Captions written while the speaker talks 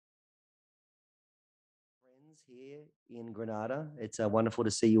friends here in Granada. It's wonderful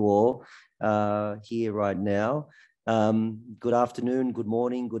to see you all here right now. Good afternoon, good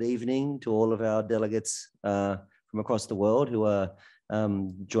morning, good evening to all of our delegates from across the world who are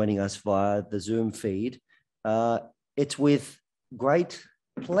joining us via the Zoom feed. It's with great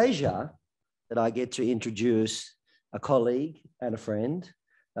pleasure that I get to introduce a colleague and a friend.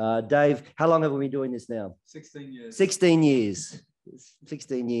 Dave, how long have we been doing this now? 16 years. 16 years.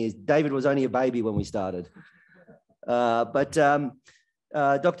 16 years. David was only a baby when we started. Dr.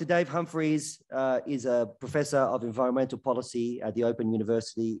 Dave Humphreys is a professor of environmental policy at the Open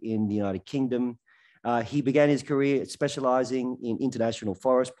University in the United Kingdom. He began his career specializing in international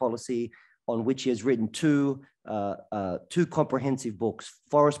forest policy, on which he has written two comprehensive books: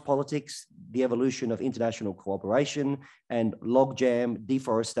 Forest Politics, The Evolution of International Cooperation, and Logjam,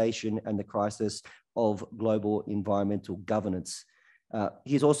 Deforestation and the Crisis of Global Environmental Governance.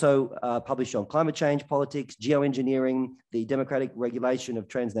 He's also published on climate change politics, geoengineering, the democratic regulation of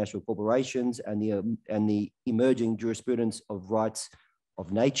transnational corporations, and the emerging jurisprudence of rights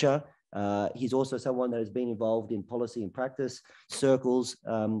of nature. He's also someone that has been involved in policy and practice circles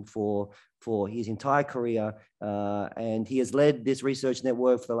for his entire career, and he has led this research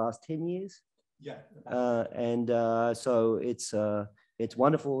network for the last 10 years. Yeah. So it's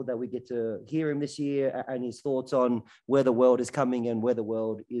wonderful that we get to hear him this year and his thoughts on where the world is coming and where the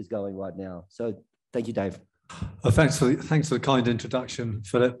world is going right now. So thank you, Dave. Well, thanks for the kind introduction,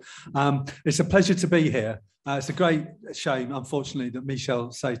 Philip. It's a pleasure to be here. It's a great shame, unfortunately, that Michel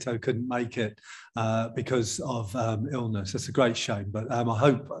Sato couldn't make it because of illness. It's a great shame, but I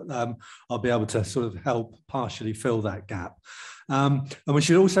hope I'll be able to sort of help partially fill that gap. And we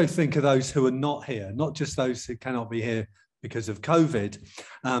should also think of those who are not here, not just those who cannot be here because of COVID,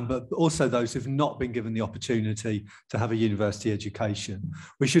 but also those who've not been given the opportunity to have a university education.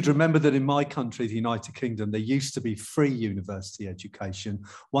 We should remember that in my country, the United Kingdom, there used to be free university education,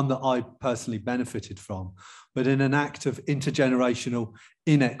 one that I personally benefited from. But in an act of intergenerational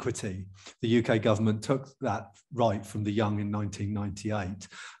inequity, the UK government took that right from the young in 1998. And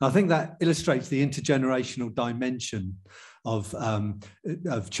I think that illustrates the intergenerational dimension of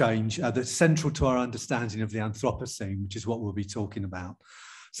change that's central to our understanding of the Anthropocene, which is what we'll be talking about.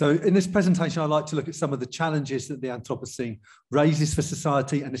 So in this presentation, I'd like to look at some of the challenges that the Anthropocene raises for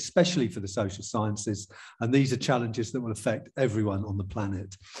society and especially for the social sciences. And these are challenges that will affect everyone on the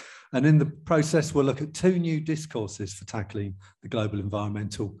planet. And in the process, we'll look at two new discourses for tackling the global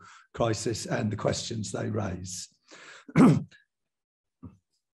environmental crisis and the questions they raise. I'm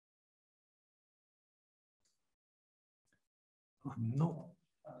not.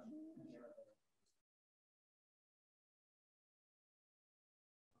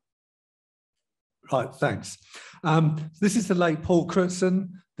 Right, thanks. This is the late Paul Crutzen,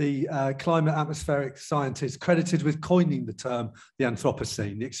 the climate atmospheric scientist credited with coining the term the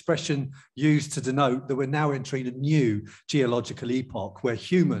Anthropocene, the expression used to denote that we're now entering a new geological epoch where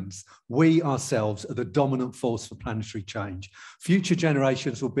humans, we ourselves, are the dominant force for planetary change. Future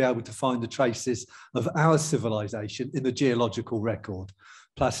generations will be able to find the traces of our civilization in the geological record: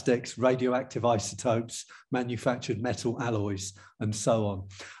 plastics, radioactive isotopes, manufactured metal alloys, and so on.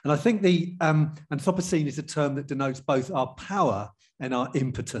 And I think the Anthropocene is a term that denotes both our power and our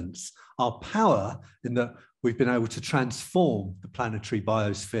impotence. Our power in that we've been able to transform the planetary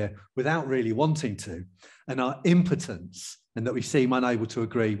biosphere without really wanting to, and our impotence in that we seem unable to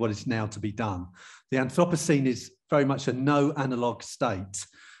agree what is now to be done. The Anthropocene is very much a no analog state.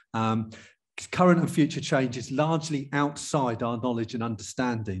 Current and future change is largely outside our knowledge and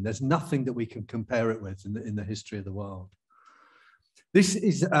understanding. There's nothing that we can compare it with in the history of the world. This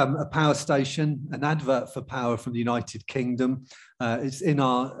is a power station, an advert for power from the United Kingdom. It's in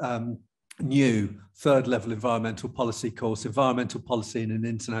our new third level environmental policy course, Environmental Policy in an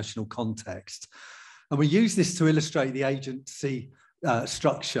International Context. And we use this to illustrate the agency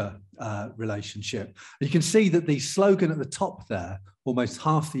structure relationship. You can see that the slogan at the top there, almost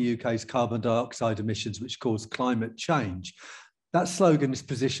half the UK's carbon dioxide emissions, which cause climate change, that slogan is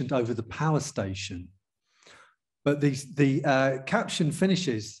positioned over the power station. But the caption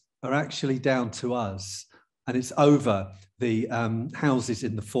finishes are actually down to us, and it's over the houses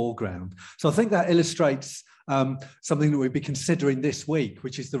in the foreground. So I think that illustrates something that we'll be considering this week,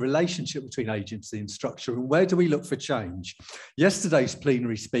 which is the relationship between agency and structure, and where do we look for change? Yesterday's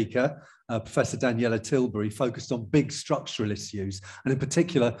plenary speaker Professor Daniela Tilbury, focused on big structural issues, and in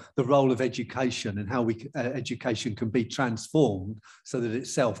particular, the role of education and how education can be transformed so that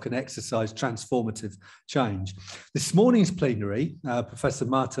itself can exercise transformative change. This morning's plenary, Professor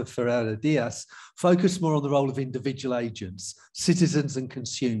Marta Ferreira-Diaz, focused more on the role of individual agents, citizens and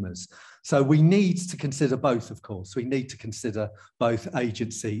consumers. So we need to consider both, of course. We need to consider both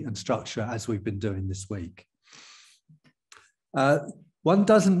agency and structure, as we've been doing this week. One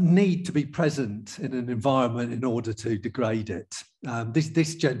doesn't need to be present in an environment in order to degrade it.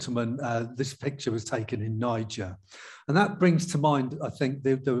 This gentleman, this picture was taken in Niger. And that brings to mind, I think,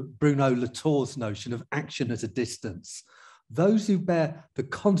 the Bruno Latour's notion of action at a distance. Those who bear the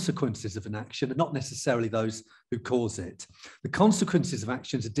consequences of an action are not necessarily those who cause it. The consequences of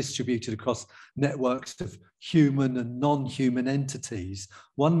actions are distributed across networks of human and non-human entities.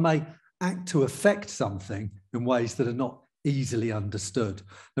 One may act to affect something in ways that are not easily understood.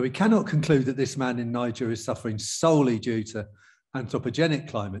 Now, we cannot conclude that this man in Niger is suffering solely due to anthropogenic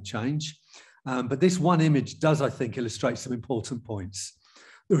climate change, but this one image does, I think, illustrate some important points.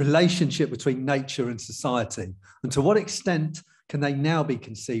 The relationship between nature and society, and to what extent can they now be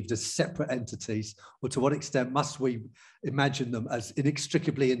conceived as separate entities, or to what extent must we imagine them as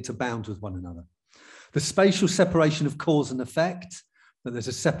inextricably interbound with one another? The spatial separation of cause and effect, that there's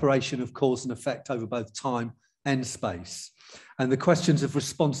a separation of cause and effect over both time and space, and the questions of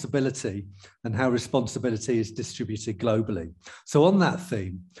responsibility and how responsibility is distributed globally. So on that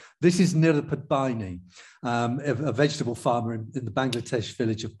theme, this is Nirupad Baini, a vegetable farmer in the Bangladesh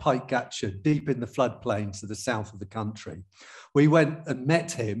village of Pike Gatcha, deep in the floodplains to the south of the country. We went and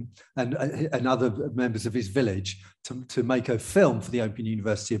met him and other members of his village to make a film for the Open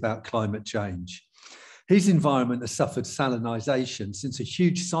University about climate change. His environment has suffered salinisation since a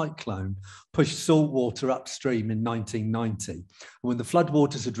huge cyclone pushed salt water upstream in 1990. And when the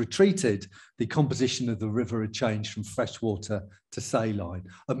floodwaters had retreated, the composition of the river had changed from freshwater to saline.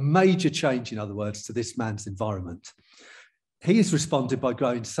 A major change, in other words, to this man's environment. He has responded by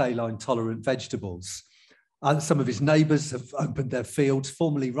growing saline-tolerant vegetables. Some of his neighbours have opened their fields,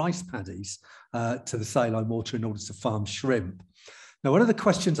 formerly rice paddies, to the saline water in order to farm shrimp. Now, one of the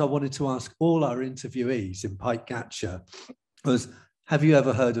questions I wanted to ask all our interviewees in Pike Gatcha was, have you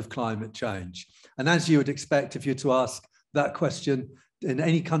ever heard of climate change? And as you would expect, if you were to ask that question in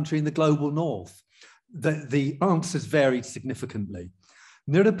any country in the global north, the answers varied significantly.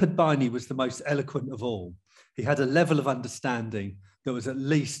 Nirupad Baini was the most eloquent of all. He had a level of understanding that was at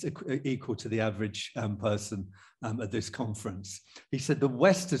least equal to the average person at this conference. He said, the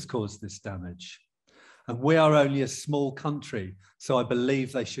West has caused this damage. And we are only a small country, so I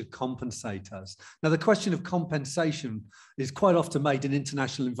believe they should compensate us. Now, the question of compensation is quite often made in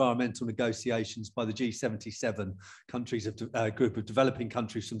international environmental negotiations by the G77 countries, a group of developing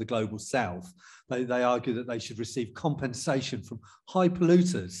countries from the global south. They argue that they should receive compensation from high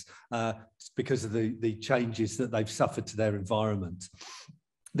polluters because of the changes that they've suffered to their environment.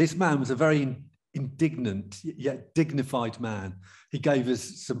 This man was a very indignant yet dignified man. He gave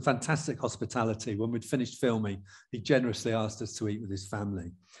us some fantastic hospitality. When we'd finished filming, he generously asked us to eat with his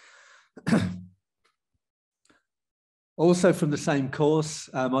family. Also from the same course,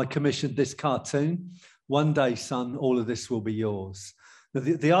 I commissioned this cartoon. One day, son, all of this will be yours.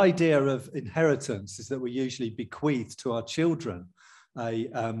 The idea of inheritance is that we usually bequeath to our children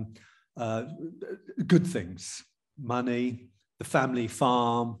good things, money, the family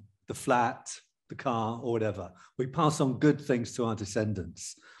farm, the flat, the car, or whatever. We pass on good things to our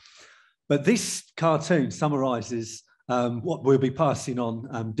descendants. But this cartoon summarizes what we'll be passing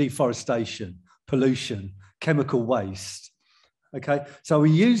on: deforestation, pollution, chemical waste. Okay, so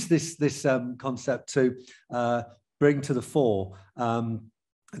we use this concept to bring to the fore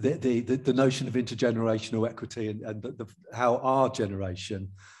the notion of intergenerational equity and how our generation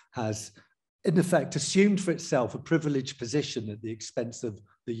has, in effect, assumed for itself a privileged position at the expense of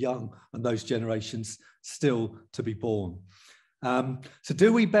the young and those generations still to be born. So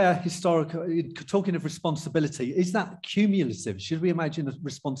do we bear historical, talking of responsibility, is that cumulative? Should we imagine that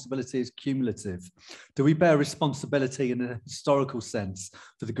responsibility as cumulative? Do we bear responsibility in a historical sense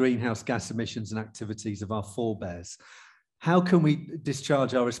for the greenhouse gas emissions and activities of our forebears? How can we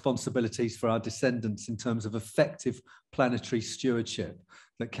discharge our responsibilities for our descendants in terms of effective planetary stewardship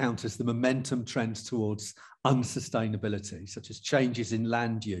that counters the momentum trends towards unsustainability, such as changes in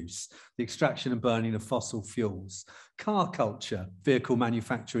land use, the extraction and burning of fossil fuels, car culture, vehicle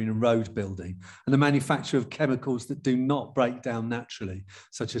manufacturing and road building, and the manufacture of chemicals that do not break down naturally,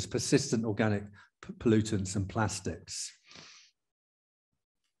 such as persistent organic pollutants and plastics?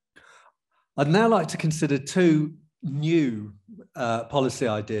 I'd now like to consider two new policy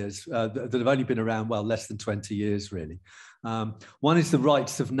ideas that have only been around, well, less than 20 years, really. One is the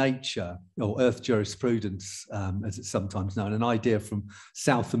rights of nature, or earth jurisprudence, as it's sometimes known, an idea from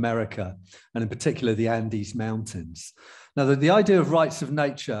South America, and in particular the Andes Mountains. Now, the idea of rights of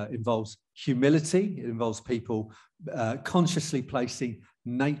nature involves humility. It involves people consciously placing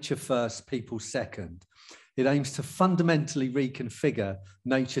nature first, people second. It aims to fundamentally reconfigure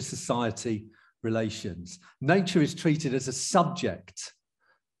nature-society relations. Nature is treated as a subject,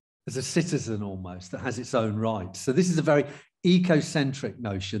 as a citizen almost, that has its own rights. So this is a very ecocentric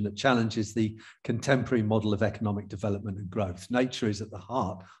notion that challenges the contemporary model of economic development and growth. Nature is at the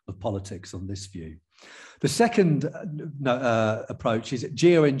heart of politics on this view. The second approach is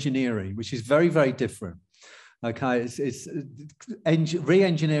geoengineering, which is very, very different. Okay, it's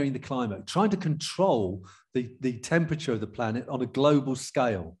re-engineering the climate, trying to control the temperature of the planet on a global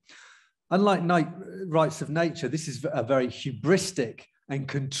scale. Unlike rights of nature, this is a very hubristic and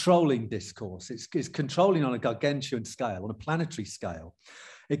controlling discourse. It's controlling on a gargantuan scale, on a planetary scale.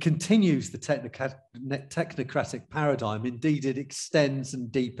 It continues the technocratic paradigm. Indeed, it extends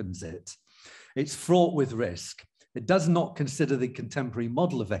and deepens it. It's fraught with risk. It does not consider the contemporary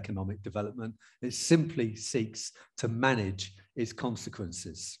model of economic development. It simply seeks to manage its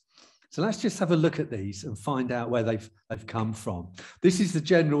consequences. So let's just have a look at these and find out where they've come from. This is the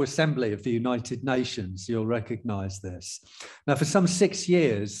General Assembly of the United Nations. You'll recognize this. Now, for some 6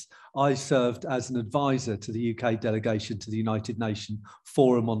 years, I served as an advisor to the UK delegation to the United Nations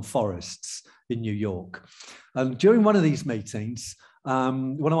Forum on Forests in New York. And during one of these meetings,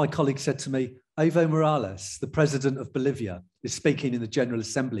 one of my colleagues said to me, Evo Morales, the president of Bolivia, is speaking in the General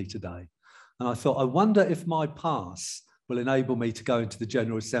Assembly today. And I thought, I wonder if my pass will enable me to go into the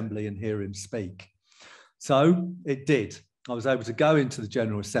General Assembly and hear him speak. So it did. I was able to go into the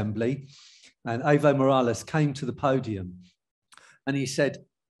General Assembly, and Evo Morales came to the podium and he said,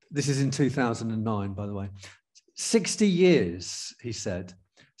 this is in 2009, by the way, 60 years, he said,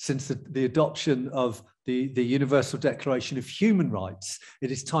 since the adoption of the Universal Declaration of Human Rights,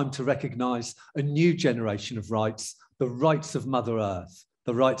 it is time to recognize a new generation of rights, the rights of Mother Earth,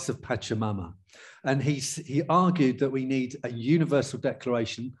 the rights of Pachamama. And he argued that we need a universal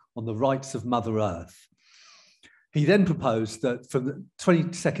declaration on the rights of Mother Earth. He then proposed that from the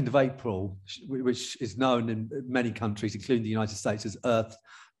 22nd of April, which is known in many countries, including the United States, as Earth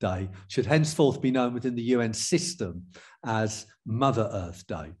Day, should henceforth be known within the UN system as Mother Earth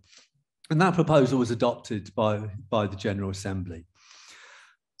Day. And that proposal was adopted by the General Assembly.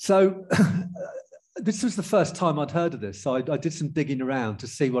 So this was the first time I'd heard of this. So I did some digging around to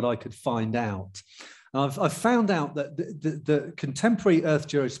see what I could find out. And I found out that the contemporary earth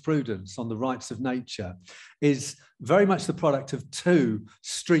jurisprudence on the rights of nature is very much the product of two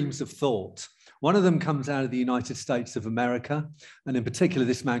streams of thought. One of them comes out of the United States of America, and in particular,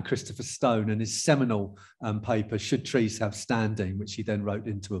 this man, Christopher Stone, and his seminal paper, Should Trees Have Standing, which he then wrote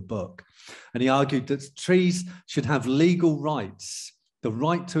into a book. And he argued that trees should have legal rights, the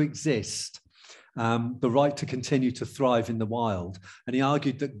right to exist, the right to continue to thrive in the wild. And he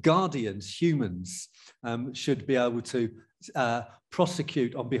argued that guardians, humans, should be able to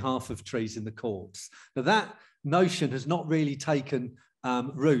prosecute on behalf of trees in the courts. Now, that notion has not really taken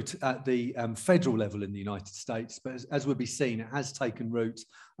root at the federal level in the United States, but as will be seen, it has taken root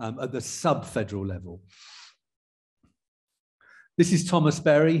at the sub-federal level. This is Thomas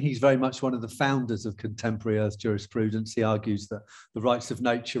Berry. He's very much one of the founders of contemporary earth jurisprudence. He argues that the rights of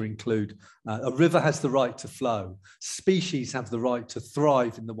nature include a river has the right to flow, species have the right to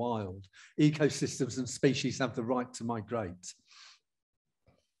thrive in the wild, ecosystems and species have the right to migrate.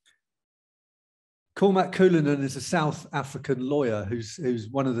 Cormac Cullinan is a South African lawyer who's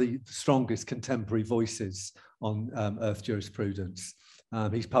one of the strongest contemporary voices on earth jurisprudence.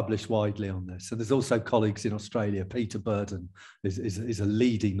 He's published widely on this. And there's also colleagues in Australia. Peter Burden is a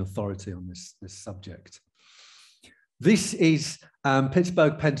leading authority on this subject. This is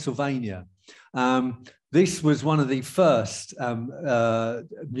Pittsburgh, Pennsylvania. This was one of the first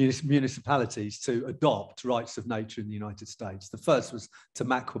municipalities to adopt rights of nature in the United States. The first was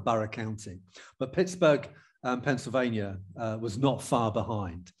Tamaqua County, but Pittsburgh, Pennsylvania was not far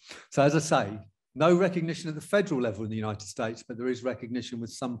behind. So as I say, no recognition at the federal level in the United States, but there is recognition with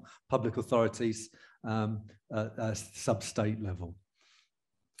some public authorities at sub-state level.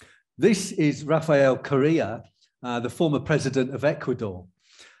 This is Rafael Correa, the former president of Ecuador.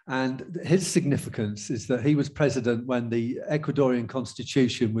 And his significance is that he was president when the Ecuadorian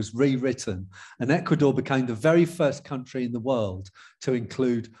constitution was rewritten, and Ecuador became the very first country in the world to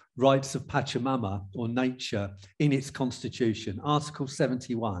include rights of Pachamama, or nature, in its constitution. Article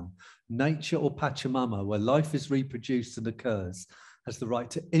 71, nature or Pachamama, where life is reproduced and occurs, has the right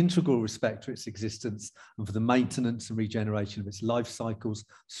to integral respect for its existence and for the maintenance and regeneration of its life cycles,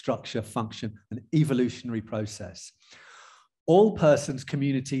 structure, function, and evolutionary process. All persons,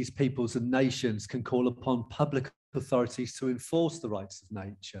 communities, peoples, and nations can call upon public authorities to enforce the rights of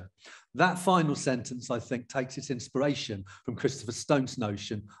nature. That final sentence, I think, takes its inspiration from Christopher Stone's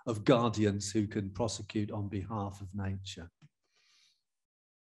notion of guardians who can prosecute on behalf of nature.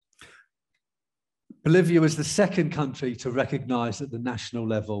 Bolivia was the second country to recognise at the national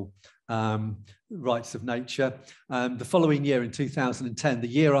level rights of nature. The following year, in 2010, the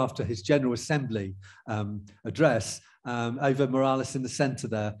year after his General Assembly address, Evo Morales in the centre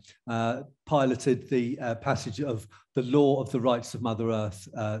there piloted the passage of the Law of the Rights of Mother Earth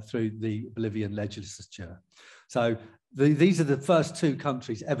through the Bolivian legislature. So these are the first two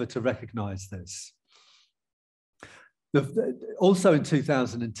countries ever to recognise this. Also in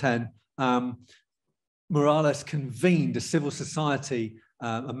 2010, Morales convened a civil society,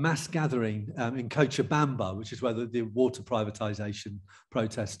 a mass gathering in Cochabamba, which is where the water privatisation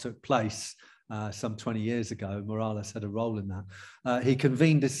protest took place some 20 years ago. Morales had a role in that. He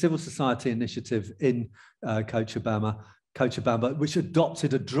convened a civil society initiative in Cochabamba, which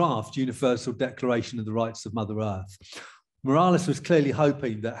adopted a draft Universal Declaration of the Rights of Mother Earth. Morales was clearly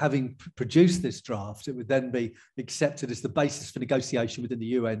hoping that, having produced this draft, it would then be accepted as the basis for negotiation within the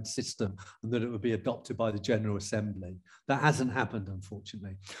UN system, and that it would be adopted by the General Assembly. That hasn't happened,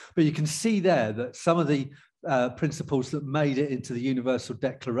 unfortunately. But you can see there that some of the principles that made it into the Universal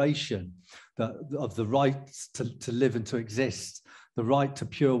Declaration of the rights to live and to exist, the right to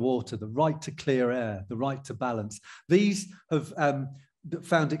pure water, the right to clear air, the right to balance, these have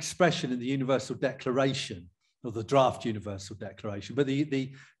found expression in the Universal Declaration, or the draft Universal Declaration. But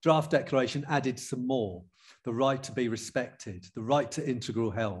the draft declaration added some more: the right to be respected, the right to integral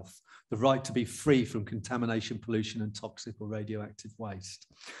health, the right to be free from contamination, pollution, and toxic or radioactive waste.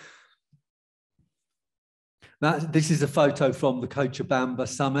 This is a photo from the Cochabamba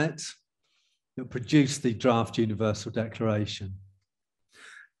summit that produced the draft Universal Declaration.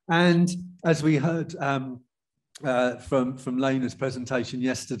 And as we heard from Lena's presentation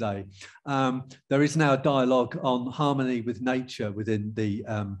yesterday, there is now a dialogue on harmony with nature within the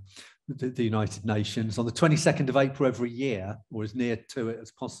United Nations. On the 22nd of April every year, or as near to it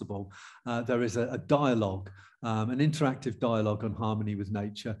as possible, there is a dialogue, an interactive dialogue on harmony with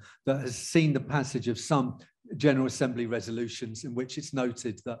nature that has seen the passage of some General Assembly resolutions in which it's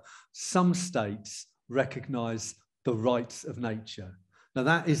noted that some states recognise the rights of nature. Now,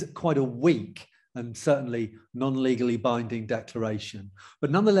 that is quite a weak and certainly non-legally binding declaration,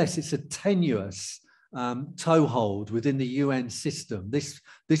 but nonetheless, it's a tenuous toehold within the UN system.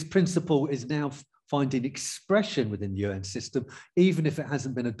 This principle is now finding expression within the UN system, even if it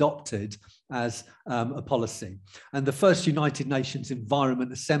hasn't been adopted as a policy. And the first United Nations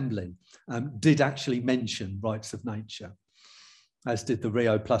Environment Assembly did actually mention rights of nature, as did the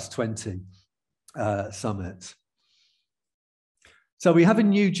Rio +20 summit. So we have a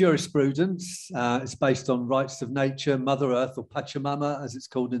new jurisprudence. It's based on rights of nature, Mother Earth, or Pachamama, as it's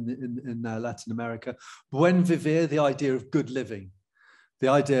called in Latin America. Buen vivir, the idea of good living. The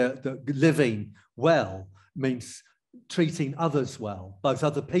idea that living well means treating others well, both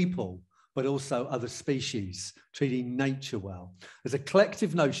other people, but also other species, treating nature well. There's a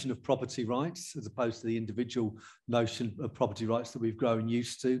collective notion of property rights, as opposed to the individual notion of property rights that we've grown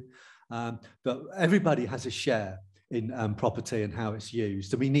used to. But everybody has a share in property and how it's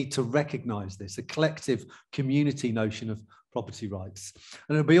used. And we need to recognise this, a collective community notion of property rights.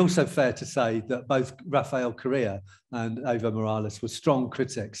 And it'll be also fair to say that both Rafael Correa and Evo Morales were strong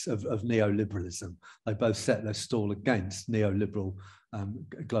critics of neoliberalism. They both set their stall against neoliberal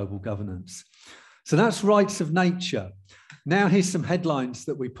global governance. So that's rights of nature. Now here's some headlines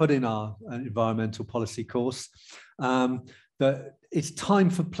that we put in our environmental policy course. That it's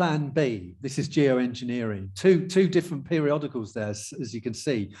time for Plan B. This is geoengineering. Two different periodicals there, as you can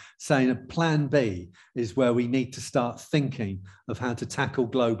see, saying a Plan B is where we need to start thinking of how to tackle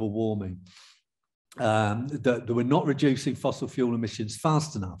global warming, that we're not reducing fossil fuel emissions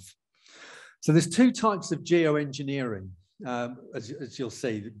fast enough. So there's two types of geoengineering, as you'll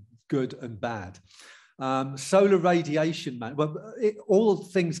see, good and bad. Solar radiation, all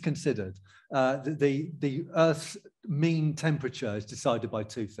things considered, the Earth's mean temperature is decided by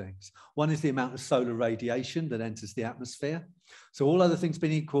two things. One is the amount of solar radiation that enters the atmosphere. So all other things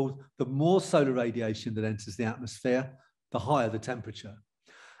being equal, the more solar radiation that enters the atmosphere, the higher the temperature.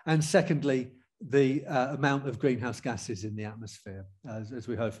 And secondly, the amount of greenhouse gases in the atmosphere, as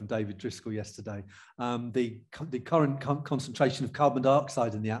we heard from David Driscoll yesterday. The current concentration of carbon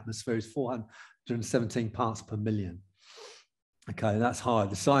dioxide in the atmosphere is 417 parts per million. Okay, that's high.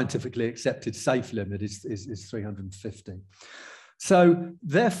 The scientifically accepted safe limit is 350. So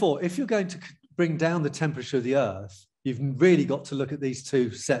therefore, if you're going to bring down the temperature of the Earth, you've really got to look at these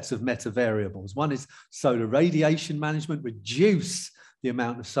two sets of meta variables. One is solar radiation management, reduce the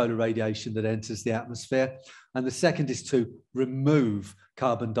amount of solar radiation that enters the atmosphere. And the second is to remove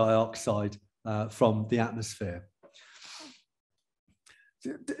carbon dioxide from the atmosphere.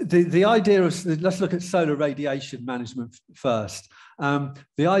 The idea of, let's look at solar radiation management first.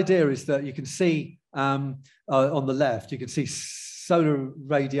 The idea is that you can see on the left, you can see solar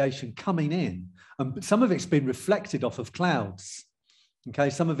radiation coming in, but some of it's been reflected off of clouds. Okay,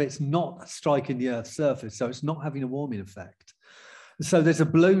 some of it's not striking the Earth's surface, so it's not having a warming effect. So there's a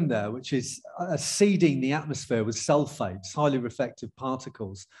balloon there which is seeding the atmosphere with sulfates, highly reflective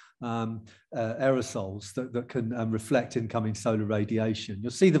particles, aerosols that can reflect incoming solar radiation.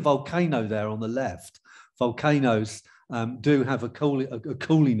 You'll see the volcano there on the left. Volcanoes do have a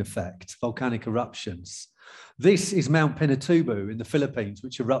cooling effect, volcanic eruptions. This is Mount Pinatubo in the Philippines,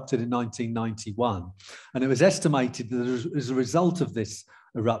 which erupted in 1991. And it was estimated that as a result of this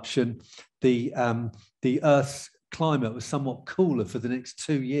eruption, the Earth's climate was somewhat cooler for the next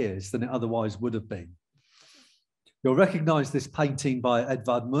 2 years than it otherwise would have been. You'll recognize this painting by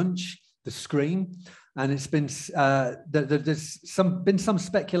Edvard Munch, The Scream, and it's been there's been some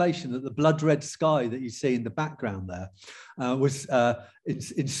speculation that the blood red sky that you see in the background there was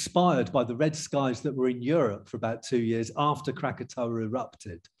inspired by the red skies that were in Europe for about 2 years after Krakatoa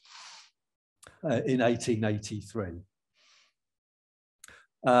erupted in 1883.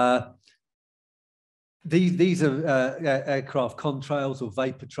 These are aircraft contrails or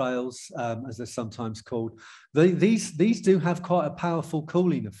vapor trails, as they're sometimes called. These do have quite a powerful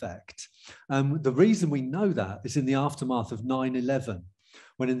cooling effect. The reason we know that is in the aftermath of 9/11,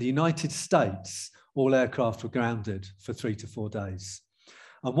 when in the United States, all aircraft were grounded for 3 to 4 days.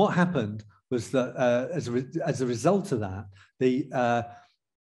 And what happened was that as a result of that,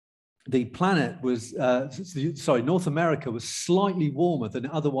 the planet was, North America was slightly warmer than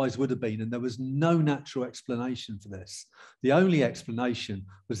it otherwise would have been, and there was no natural explanation for this. The only explanation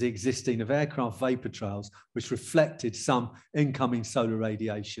was the existing of aircraft vapor trails, which reflected some incoming solar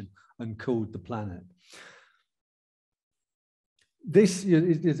radiation and cooled the planet. This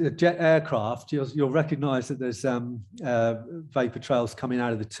is a jet aircraft. You'll recognize that there's vapor trails coming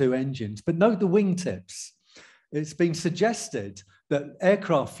out of the two engines, but note the wingtips. It's been suggested that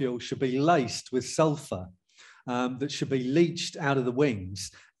aircraft fuel should be laced with sulfur that should be leached out of the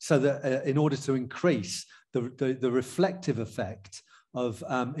wings, so that in order to increase the reflective effect of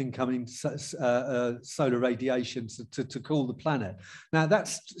incoming solar radiation to cool the planet. Now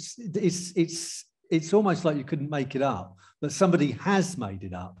it's almost like you couldn't make it up, but somebody has made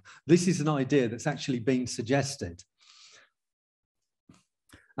it up. This is an idea that's actually been suggested.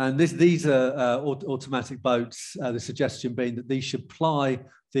 And these are automatic boats, the suggestion being that these should ply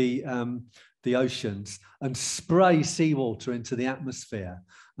the oceans and spray seawater into the atmosphere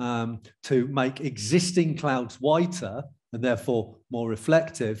to make existing clouds whiter and therefore more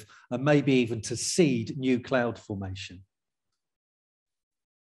reflective, and maybe even to seed new cloud formation.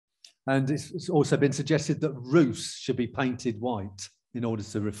 And it's also been suggested that roofs should be painted white in order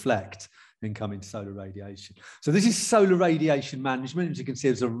to reflect incoming solar radiation. So this is solar radiation management. As you can see,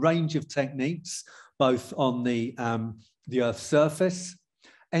 there's a range of techniques, both on the Earth's surface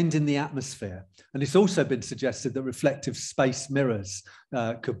and in the atmosphere. And it's also been suggested that reflective space mirrors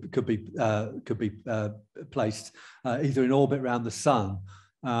could be placed either in orbit around the sun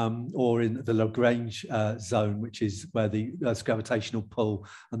or in the Lagrange zone, which is where the Earth's gravitational pull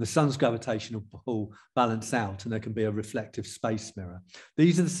and the sun's gravitational pull balance out, and there can be a reflective space mirror.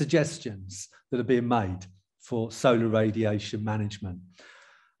 These are the suggestions that are being made for solar radiation management.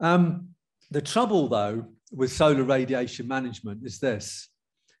 The trouble, though, with solar radiation management is this: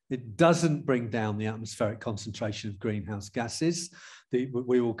 it doesn't bring down the atmospheric concentration of greenhouse gases. We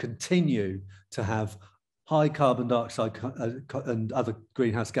will continue to have high carbon dioxide and other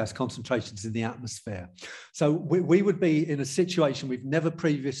greenhouse gas concentrations in the atmosphere. So we would be in a situation we've never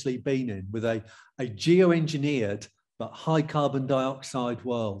previously been in, with a geoengineered but high carbon dioxide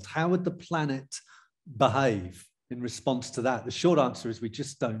world. How would the planet behave in response to that? The short answer is we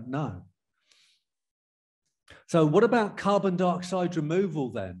just don't know. So what about carbon dioxide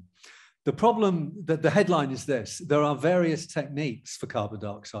removal then? The problem, that the headline is this: there are various techniques for carbon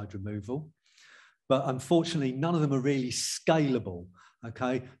dioxide removal, but unfortunately, none of them are really scalable.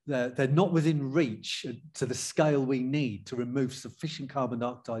 Okay, they're not within reach to the scale we need to remove sufficient carbon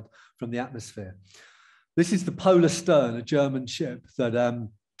dioxide from the atmosphere. This is the Polar Stern, a German ship that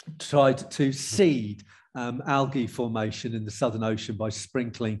tried to seed algae formation in the Southern Ocean by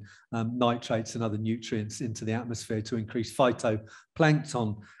sprinkling nitrates and other nutrients into the atmosphere to increase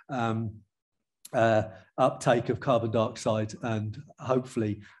phytoplankton uptake of carbon dioxide and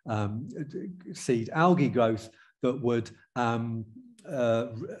hopefully seed algae growth that would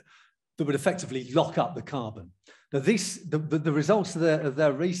effectively lock up the carbon. Now, the results of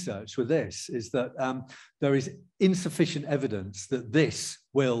their research with this is that there is insufficient evidence that this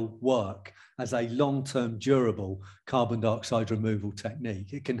will work as a long-term durable carbon dioxide removal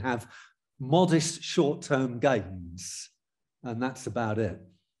technique. It can have modest short-term gains, and that's about it.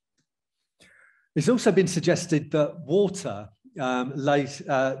 It's also been suggested that water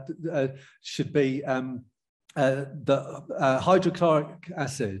should be hydrochloric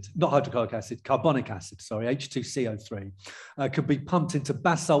acid, not hydrochloric acid, carbonic acid, sorry, H2CO3, could be pumped into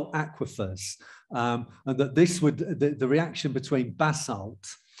basalt aquifers, and that this would, the reaction between basalt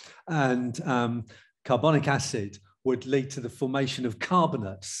and carbonic acid would lead to the formation of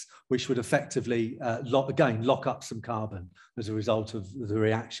carbonates, which would effectively, lock up some carbon as a result of the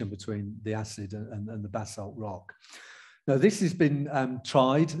reaction between the acid and the basalt rock. Now, this has been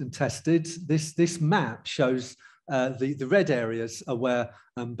tried and tested. This map shows the red areas are where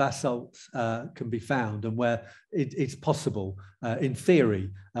basalt can be found and where it's possible, in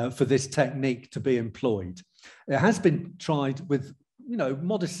theory, for this technique to be employed. It has been tried with,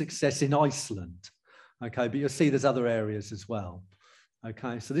 modest success in Iceland. Okay, but you'll see there's other areas as well.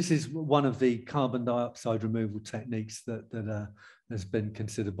 Okay, so this is one of the carbon dioxide removal techniques that has been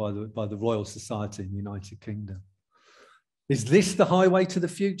considered by the Royal Society in the United Kingdom. Is this the highway to the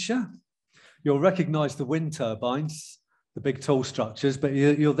future? You'll recognise the wind turbines, the big tall structures, but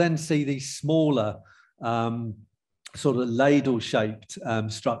you'll then see these smaller sort of ladle-shaped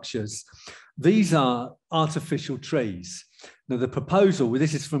structures. These are artificial trees. Now, the proposal,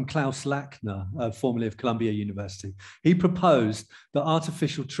 this is from Klaus Lackner, formerly of Columbia University. He proposed that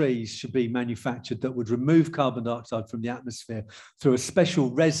artificial trees should be manufactured that would remove carbon dioxide from the atmosphere through a special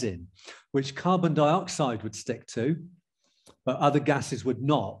resin, which carbon dioxide would stick to, but other gases would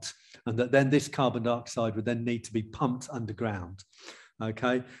not, and that then this carbon dioxide would then need to be pumped underground.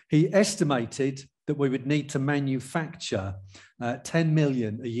 Okay, he estimated that we would need to manufacture 10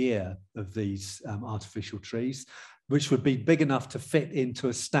 million a year of these artificial trees, which would be big enough to fit into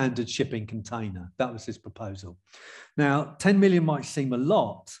a standard shipping container. That was his proposal. Now, 10 million might seem a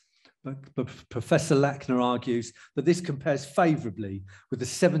lot, but Professor Lackner argues that this compares favourably with the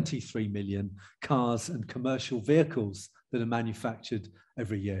 73 million cars and commercial vehicles that are manufactured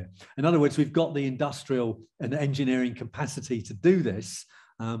every year. In other words, we've got the industrial and engineering capacity to do this,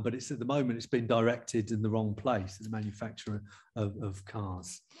 but at the moment it's been directed in the wrong place, the manufacturer of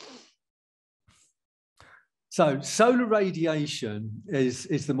cars. So solar radiation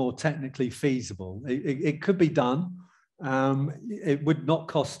is the more technically feasible. It could be done. It would not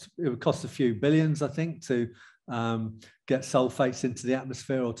cost, it would cost a few billions, I think, to get sulfates into the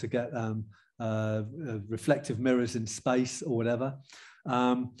atmosphere or to get reflective mirrors in space or whatever.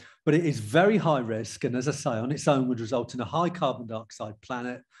 But it is very high risk, and as I say, on its own would result in a high carbon dioxide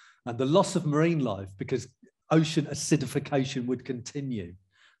planet and the loss of marine life, because ocean acidification would continue.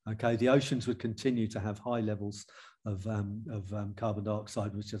 Okay, the oceans would continue to have high levels of carbon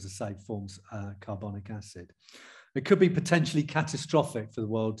dioxide, which, as I say, forms carbonic acid. It could be potentially catastrophic for the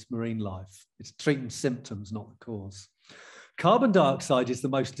world's marine life. It's treating symptoms, not the cause. Carbon dioxide is the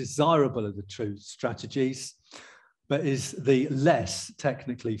most desirable of the two strategies, but is the less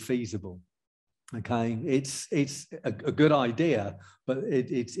technically feasible. Okay, it's a good idea, but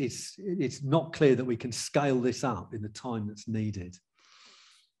it's not clear that we can scale this up in the time that's needed.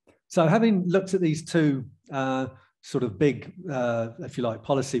 So having looked at these two sort of big, if you like,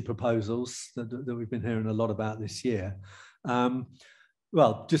 policy proposals that we've been hearing a lot about this year,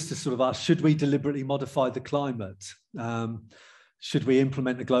 well, just to sort of ask, should we deliberately modify the climate? Should we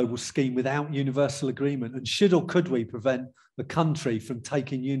implement a global scheme without universal agreement? And should or could we prevent the country from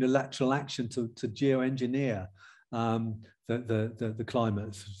taking unilateral action to geoengineer the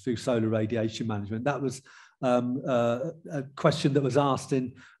climate through solar radiation management? That was a question that was asked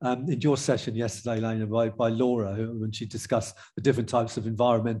in your session yesterday, Lena, by Laura, when she discussed the different types of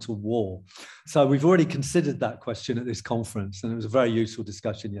environmental war. So we've already considered that question at this conference, and it was a very useful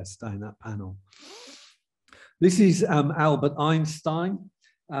discussion yesterday in that panel. This is Albert Einstein.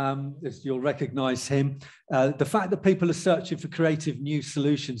 As you'll recognize him. The fact that people are searching for creative new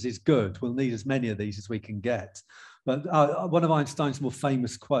solutions is good. We'll need as many of these as we can get. But one of Einstein's more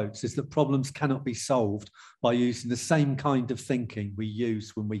famous quotes is that problems cannot be solved by using the same kind of thinking we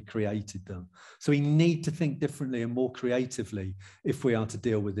used when we created them. So we need to think differently and more creatively if we are to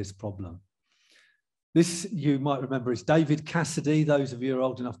deal with this problem. This, you might remember, is David Cassidy. Those of you who are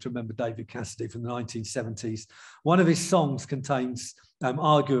old enough to remember David Cassidy from the 1970s. One of his songs contains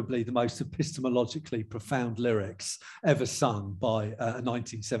arguably the most epistemologically profound lyrics ever sung by a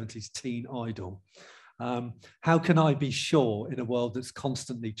 1970s teen idol. How can I be sure in a world that's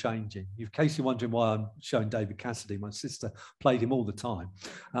constantly changing? In case you're wondering why I'm showing David Cassidy, my sister played him all the time.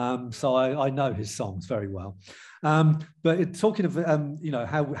 So I know his songs very well. But talking of,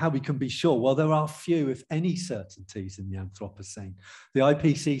 how we can be sure, well, there are few, if any, certainties in the Anthropocene. The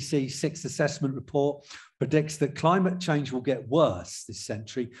IPCC 6th Assessment Report predicts that climate change will get worse this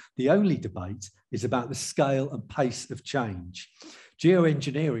century. The only debate is about the scale and pace of change.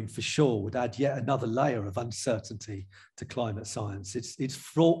 Geoengineering, for sure, would add yet another layer of uncertainty to climate science. It's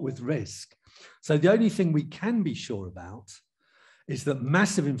fraught with risk. So the only thing we can be sure about is that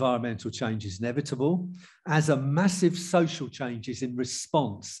massive environmental change is inevitable, as a massive social change is in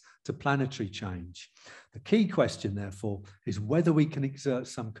response to planetary change. The key question, therefore, is whether we can exert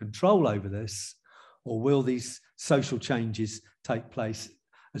some control over this, or will these social changes take place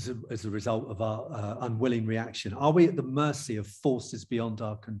as a result of our unwilling reaction? Are we at the mercy of forces beyond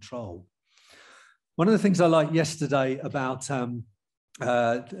our control? One of the things I liked yesterday about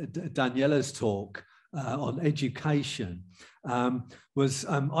Daniela's talk on education was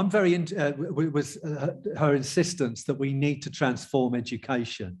her insistence that we need to transform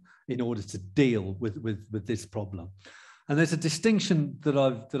education in order to deal with this problem. And there's a distinction that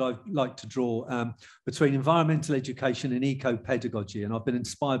I've like to draw between environmental education and eco-pedagogy. And I've been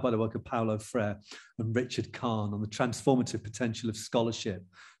inspired by the work of Paulo Freire and Richard Kahn on the transformative potential of scholarship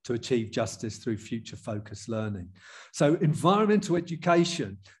to achieve justice through future-focused learning. So environmental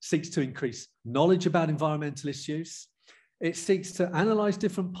education seeks to increase knowledge about environmental issues. It seeks to analyse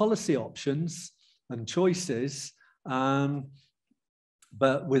different policy options and choices,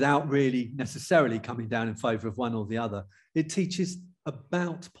 but without really necessarily coming down in favour of one or the other. It teaches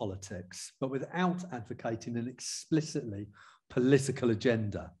about politics, but without advocating an explicitly political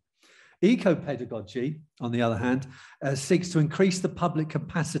agenda. Eco-pedagogy, on the other hand, seeks to increase the public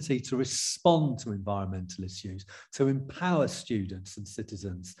capacity to respond to environmental issues, to empower students and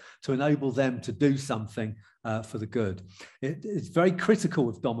citizens, to enable them to do something for the good. It's very critical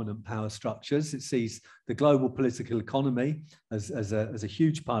of dominant power structures. It sees the global political economy as a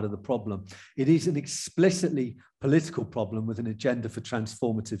huge part of the problem. It is an explicitly political problem with an agenda for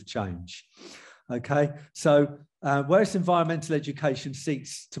transformative change. Okay, so whereas environmental education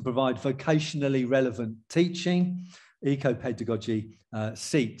seeks to provide vocationally relevant teaching, eco-pedagogy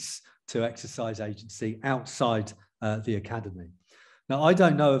seeks to exercise agency outside the academy. Now, I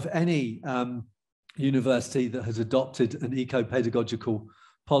don't know of any university that has adopted an eco-pedagogical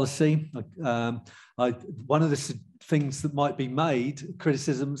policy. One of the things that might be made,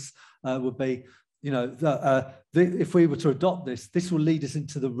 criticisms would be, if we were to adopt this, this will lead us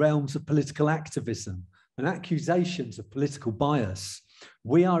into the realms of political activism and accusations of political bias.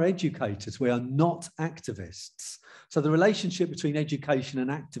 We are educators, we are not activists. So the relationship between education and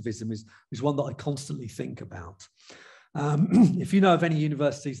activism is one that I constantly think about. If you know of any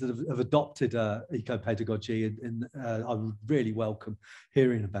universities that have adopted eco-pedagogy, I would really welcome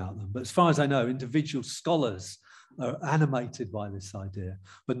hearing about them. But as far as I know, individual scholars are animated by this idea,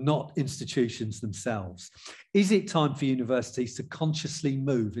 but not institutions themselves. Is it time for universities to consciously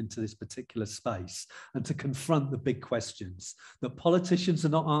move into this particular space and to confront the big questions that politicians are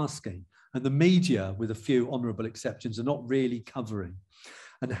not asking and the media, with a few honourable exceptions, are not really covering?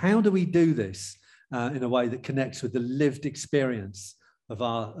 And how do we do this in a way that connects with the lived experience of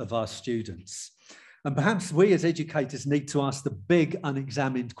our students? And perhaps we as educators need to ask the big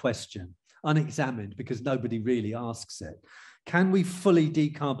unexamined question, unexamined because nobody really asks it. Can we fully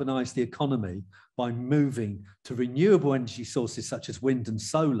decarbonise the economy by moving to renewable energy sources such as wind and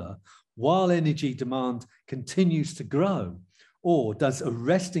solar while energy demand continues to grow? Or does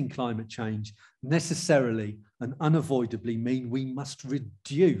arresting climate change necessarily and unavoidably mean we must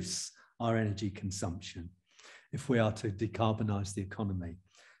reduce our energy consumption if we are to decarbonise the economy?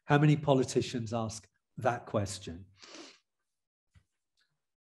 How many politicians ask that question?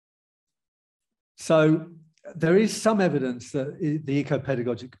 So there is some evidence that the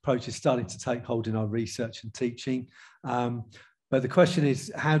eco-pedagogic approach is starting to take hold in our research and teaching. But the question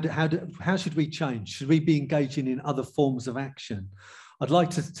is, how should we change? Should we be engaging in other forms of action? I'd like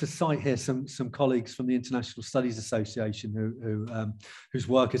to cite here some colleagues from the International Studies Association whose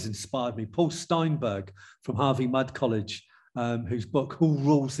work has inspired me. Paul Steinberg from Harvey Mudd College, whose book, Who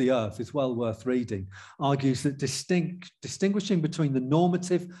Rules the Earth, is well worth reading, argues that distinguishing between the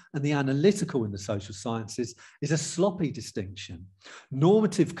normative and the analytical in the social sciences is a sloppy distinction.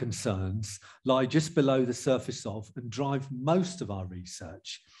 Normative concerns lie just below the surface of and drive most of our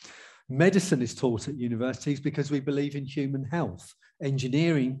research. Medicine is taught at universities because we believe in human health.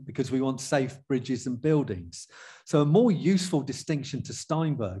 Engineering because we want safe bridges and buildings. So a more useful distinction to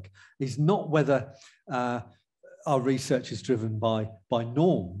Steinberg is not whether our research is driven by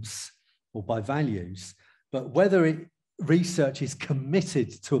norms or by values, but whether research is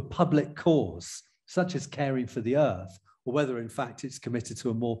committed to a public cause, such as caring for the earth, or whether in fact it's committed to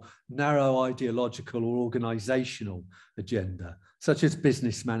a more narrow ideological or organizational agenda, such as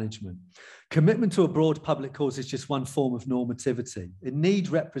business management. Commitment to a broad public cause is just one form of normativity. It need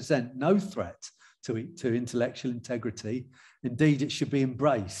represent no threat to intellectual integrity. Indeed, it should be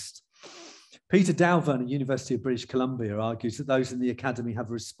embraced. Peter Dalvern at University of British Columbia argues that those in the academy have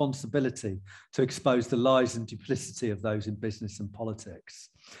a responsibility to expose the lies and duplicity of those in business and politics.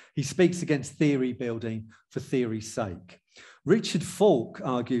 He speaks against theory building for theory's sake. Richard Falk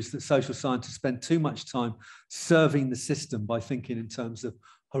argues that social scientists spend too much time serving the system by thinking in terms of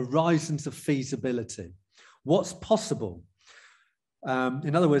horizons of feasibility. What's possible?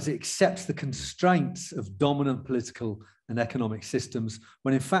 In other words, it accepts the constraints of dominant political and economic systems,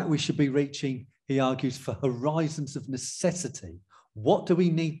 when in fact we should be reaching, he argues, for horizons of necessity. What do we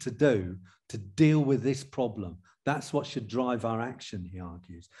need to do to deal with this problem? That's what should drive our action, he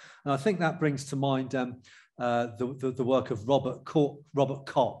argues. And I think that brings to mind the work of Robert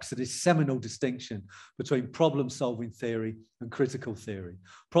Cox, and his seminal distinction between problem-solving theory and critical theory.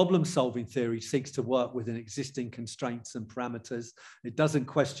 Problem-solving theory seeks to work within existing constraints and parameters. It doesn't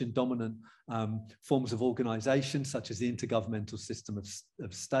question dominant forms of organization, such as the intergovernmental system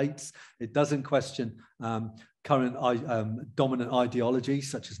of states. It doesn't question current dominant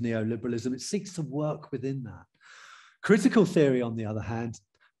ideologies, such as neoliberalism. It seeks to work within that. Critical theory, on the other hand,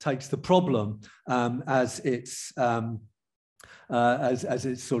 takes the problem as its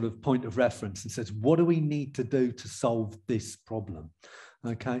sort of point of reference and says, what do we need to do to solve this problem?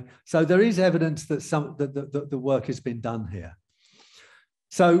 Okay, so there is evidence that the work has been done here.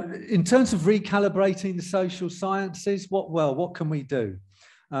 So in terms of recalibrating the social sciences, what can we do?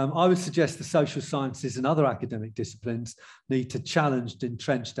 I would suggest the social sciences and other academic disciplines need to challenge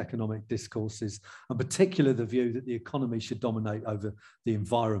entrenched economic discourses, and particularly the view that the economy should dominate over the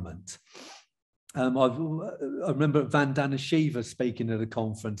environment. I remember Vandana Shiva speaking at a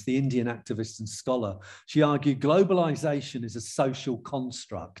conference, the Indian activist and scholar. She argued globalization is a social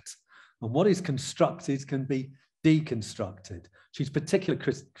construct, and what is constructed can be deconstructed. She's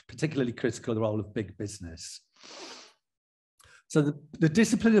particularly critical of the role of big business. So the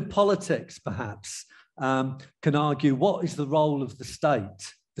discipline of politics, perhaps, can argue what is the role of the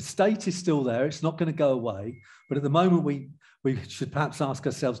state. The state is still there, it's not going to go away, but at the moment we should perhaps ask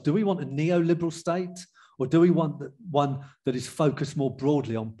ourselves, do we want a neoliberal state, or do we want one that is focused more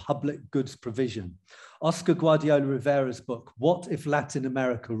broadly on public goods provision? Oscar Guardiola Rivera's book, What If Latin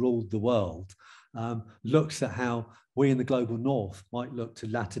America Ruled the World, looks at how we in the global north might look to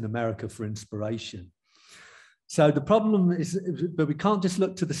Latin America for inspiration. So the problem is, but we can't just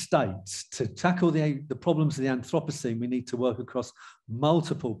look to the states. To tackle the problems of the Anthropocene, we need to work across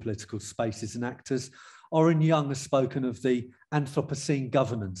multiple political spaces and actors. Oren Young has spoken of the Anthropocene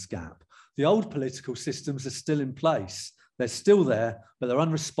governance gap. The old political systems are still in place. They're still there, but they're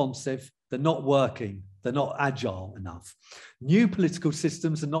unresponsive, they're not working, they're not agile enough. New political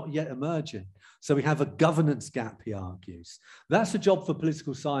systems are not yet emerging. So we have a governance gap, he argues. That's a job for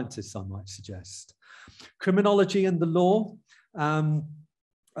political scientists, I might suggest. Criminology and the law,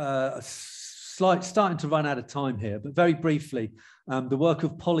 starting to run out of time here, but very briefly, the work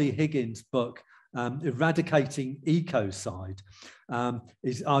of Polly Higgins' book, Eradicating Ecocide,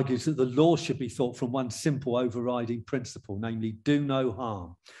 argues that the law should be thought from one simple overriding principle, namely do no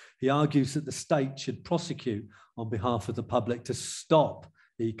harm. He argues that the state should prosecute on behalf of the public to stop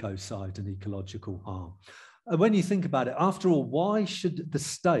ecocide and ecological harm. And when you think about it, after all, why should the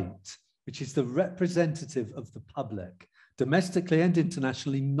state, which is the representative of the public, domestically and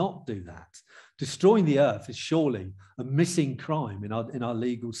internationally, not do that? Destroying the earth is surely a missing crime in our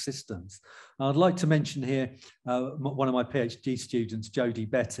legal systems. I'd like to mention here one of my PhD students, Jodie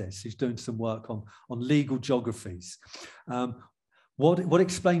Bettis, who's doing some work on legal geographies. What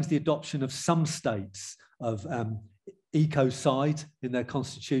explains the adoption of some states of ecocide in their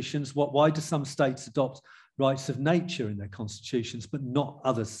constitutions. Why do some states adopt rights of nature in their constitutions, but not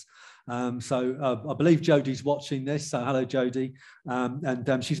others? So I believe Jodie's watching this. So hello, Jodie.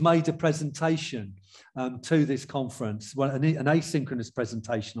 And she's made a presentation to this conference, well, an asynchronous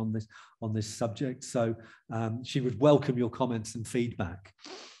presentation on this subject. So she would welcome your comments and feedback.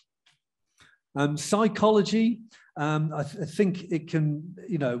 Psychology, I think it can,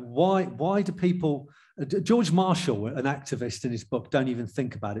 you know, why do people, George Marshall, an activist in his book, Don't Even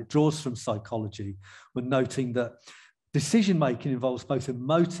Think About It, draws from psychology when noting that decision-making involves both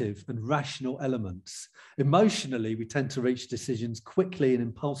emotive and rational elements. Emotionally, we tend to reach decisions quickly and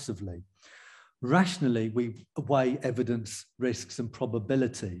impulsively. Rationally, we weigh evidence, risks, and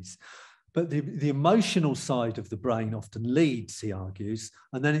probabilities. But the emotional side of the brain often leads, he argues,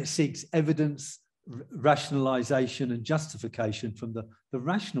 and then it seeks evidence, rationalization, and justification from the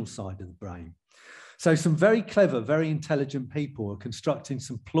rational side of the brain. So some very clever, very intelligent people are constructing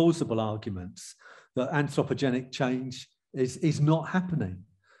some plausible arguments that anthropogenic change is not happening.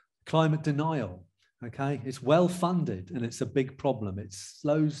 Climate denial, okay? It's well funded and it's a big problem. It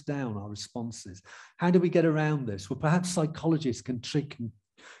slows down our responses. How do we get around this? Well, perhaps psychologists can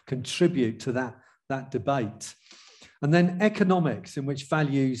contribute to that debate. And then economics, in which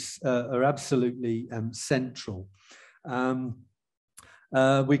values are absolutely central.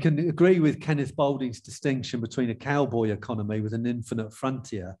 We can agree with Kenneth Boulding's distinction between a cowboy economy with an infinite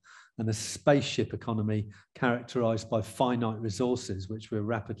frontier and a spaceship economy characterized by finite resources, which we're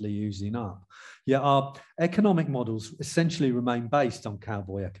rapidly using up. Yet our economic models essentially remain based on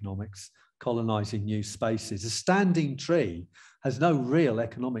cowboy economics, colonizing new spaces. A standing tree has no real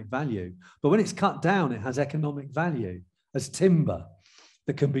economic value, but when it's cut down, it has economic value as timber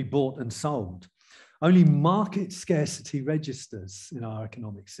that can be bought and sold. Only market scarcity registers in our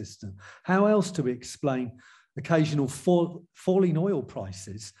economic system. How else do we explain occasional falling oil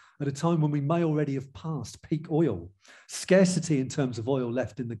prices at a time when we may already have passed peak oil? Scarcity in terms of oil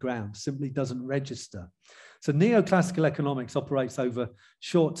left in the ground simply doesn't register. So neoclassical economics operates over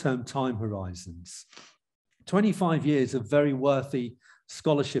short-term time horizons. 25 years of very worthy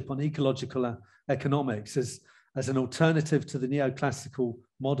scholarship on ecological economics as an alternative to the neoclassical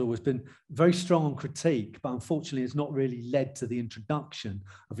model has been very strong on critique, but unfortunately has not really led to the introduction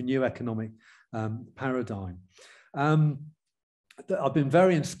of a new economic paradigm. I've been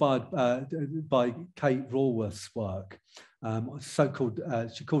very inspired by Kate Raworth's work, so-called,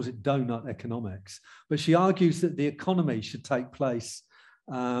 she calls it donut economics, but she argues that the economy should take place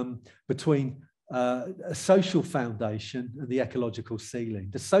between a social foundation and the ecological ceiling.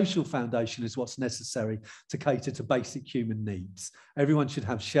 The social foundation is what's necessary to cater to basic human needs. Everyone should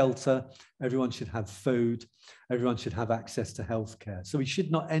have shelter, everyone should have food, everyone should have access to healthcare. So we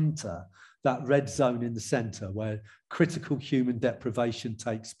should not enter that red zone in the center where critical human deprivation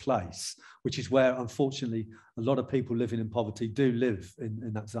takes place, which is where, unfortunately, a lot of people living in poverty do live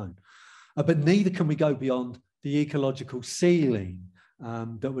in that zone. But neither can we go beyond the ecological ceiling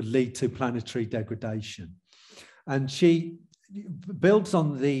that would lead to planetary degradation. And she builds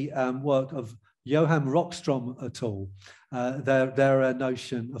on the work of Johan Rockström et al., their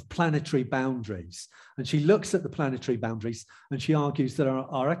notion of planetary boundaries. And she looks at the planetary boundaries and she argues that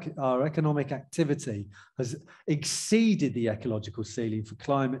our economic activity has exceeded the ecological ceiling for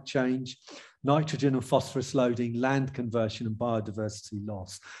climate change, nitrogen and phosphorus loading, land conversion and biodiversity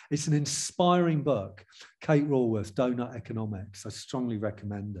loss. It's an inspiring book. Kate Raworth, Donut Economics. I strongly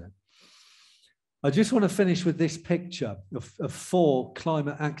recommend it. I just want to finish with this picture of 4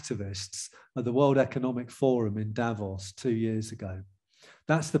 climate activists at the World Economic Forum in Davos 2 years ago.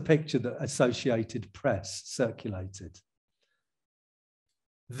 That's the picture that Associated Press circulated.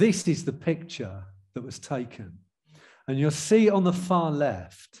 This is the picture that was taken. And you'll see on the far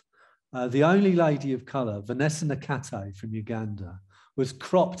left, the only lady of colour, Vanessa Nakate from Uganda, was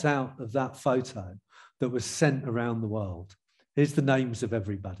cropped out of that photo that was sent around the world. Here's the names of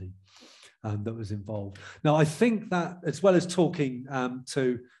everybody that was involved. Now, I think that as well as talking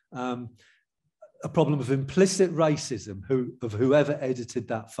to a problem of implicit racism of whoever edited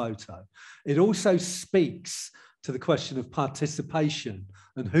that photo, it also speaks to the question of participation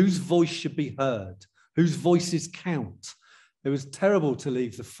and whose voice should be heard, whose voices count. It was terrible to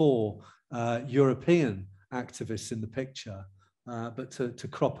leave the 4 European activists in the picture, but to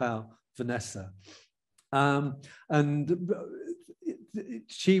crop out Vanessa. And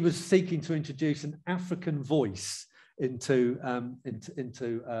she was seeking to introduce an African voice into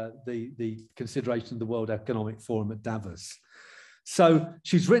the consideration of the World Economic Forum at Davos. So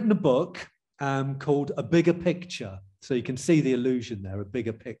she's written a book called A Bigger Picture, So you can see the illusion there, a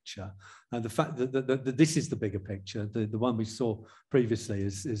bigger picture. And the fact that this is the bigger picture, the one we saw previously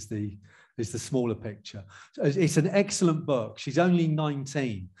is the smaller picture. So it's an excellent book. She's only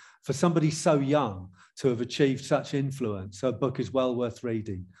 19. For somebody so young to have achieved such influence, her book is well worth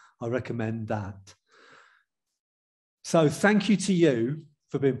reading. I recommend that. So thank you to you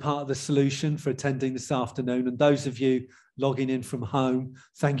for being part of the solution, for attending this afternoon. And those of you logging in from home,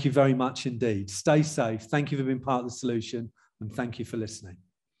 thank you very much indeed. Stay safe. Thank you for being part of the solution, and thank you for listening.